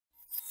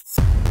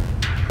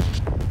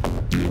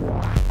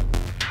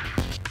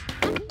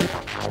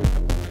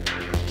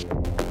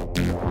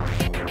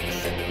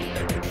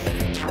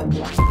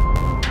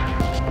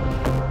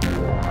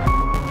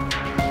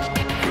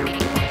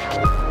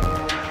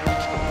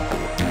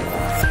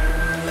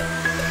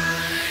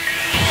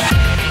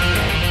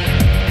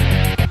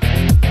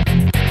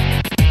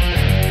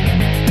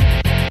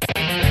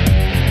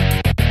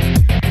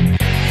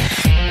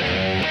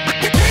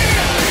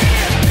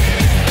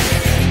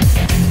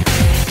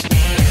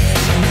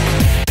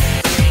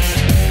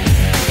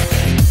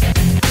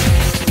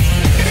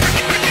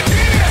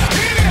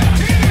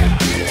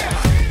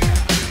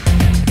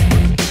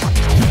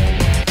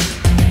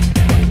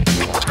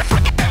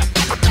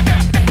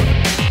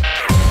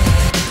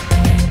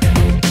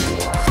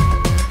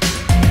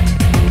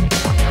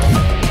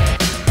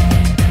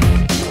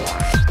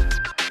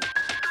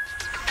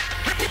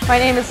My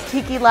name is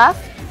TIKI LEFF.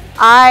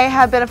 I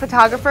have been a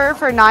photographer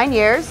for 9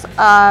 years,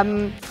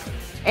 and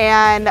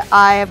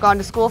I have gone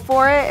to school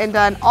for it and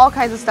done all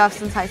kinds of stuff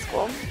since high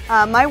school.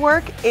 My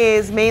work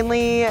is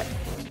mainly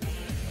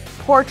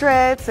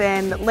portraits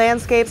and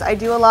landscapes. I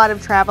do a lot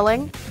of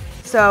traveling,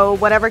 so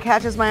whatever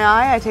catches my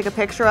eye, I take a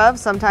picture of.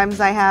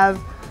 Sometimes I have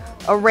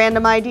a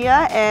random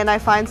idea and I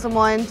find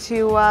someone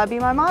to be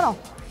my model.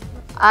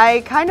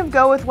 I kind of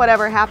go with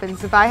whatever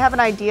happens. If I have an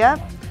idea,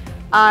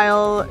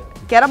 I'll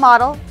get a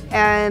model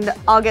and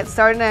I'll get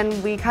started,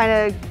 and we kind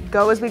of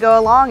go as we go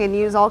along and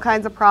use all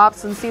kinds of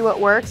props and see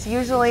what works.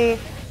 Usually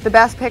the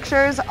best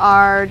pictures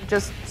are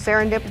just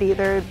serendipity.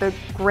 They're the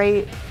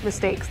great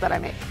mistakes that I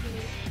make.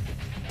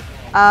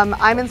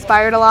 I'm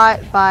inspired a lot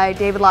by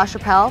David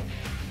LaChapelle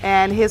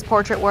and his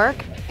portrait work,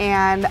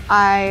 and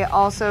I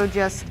also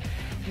just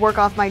work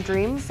off my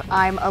dreams.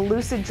 I'm a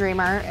lucid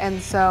dreamer, and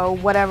so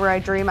whatever I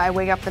dream, I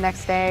wake up the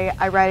next day,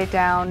 I write it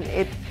down.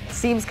 It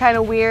seems kind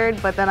of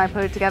weird, but then I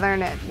put it together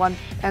and it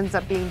ends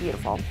up being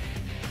beautiful.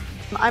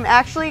 I'm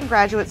actually in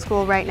graduate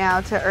school right now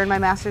to earn my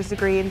master's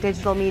degree in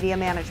digital media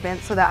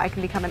management so that I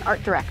can become an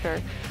art director.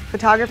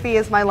 Photography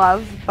is my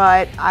love,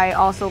 but I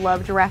also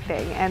love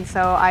directing, and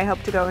so I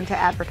hope to go into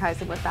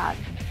advertising with that.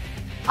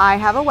 I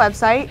have a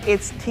website.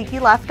 It's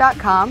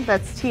tikileff.com.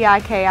 That's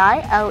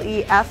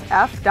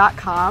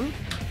TIKILEFF.com.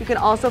 You can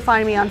also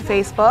find me on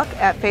Facebook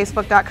at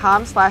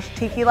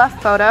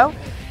facebook.com/TikiLeffPhoto,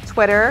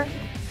 Twitter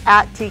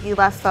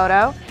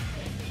 @TikiLeffPhoto,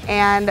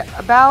 and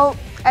about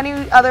any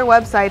other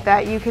website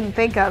that you can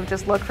think of,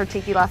 just look for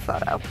TIKI LEFF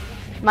Photo.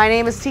 My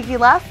name is TIKI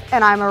LEFF,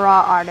 and I'm a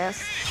raw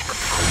artist.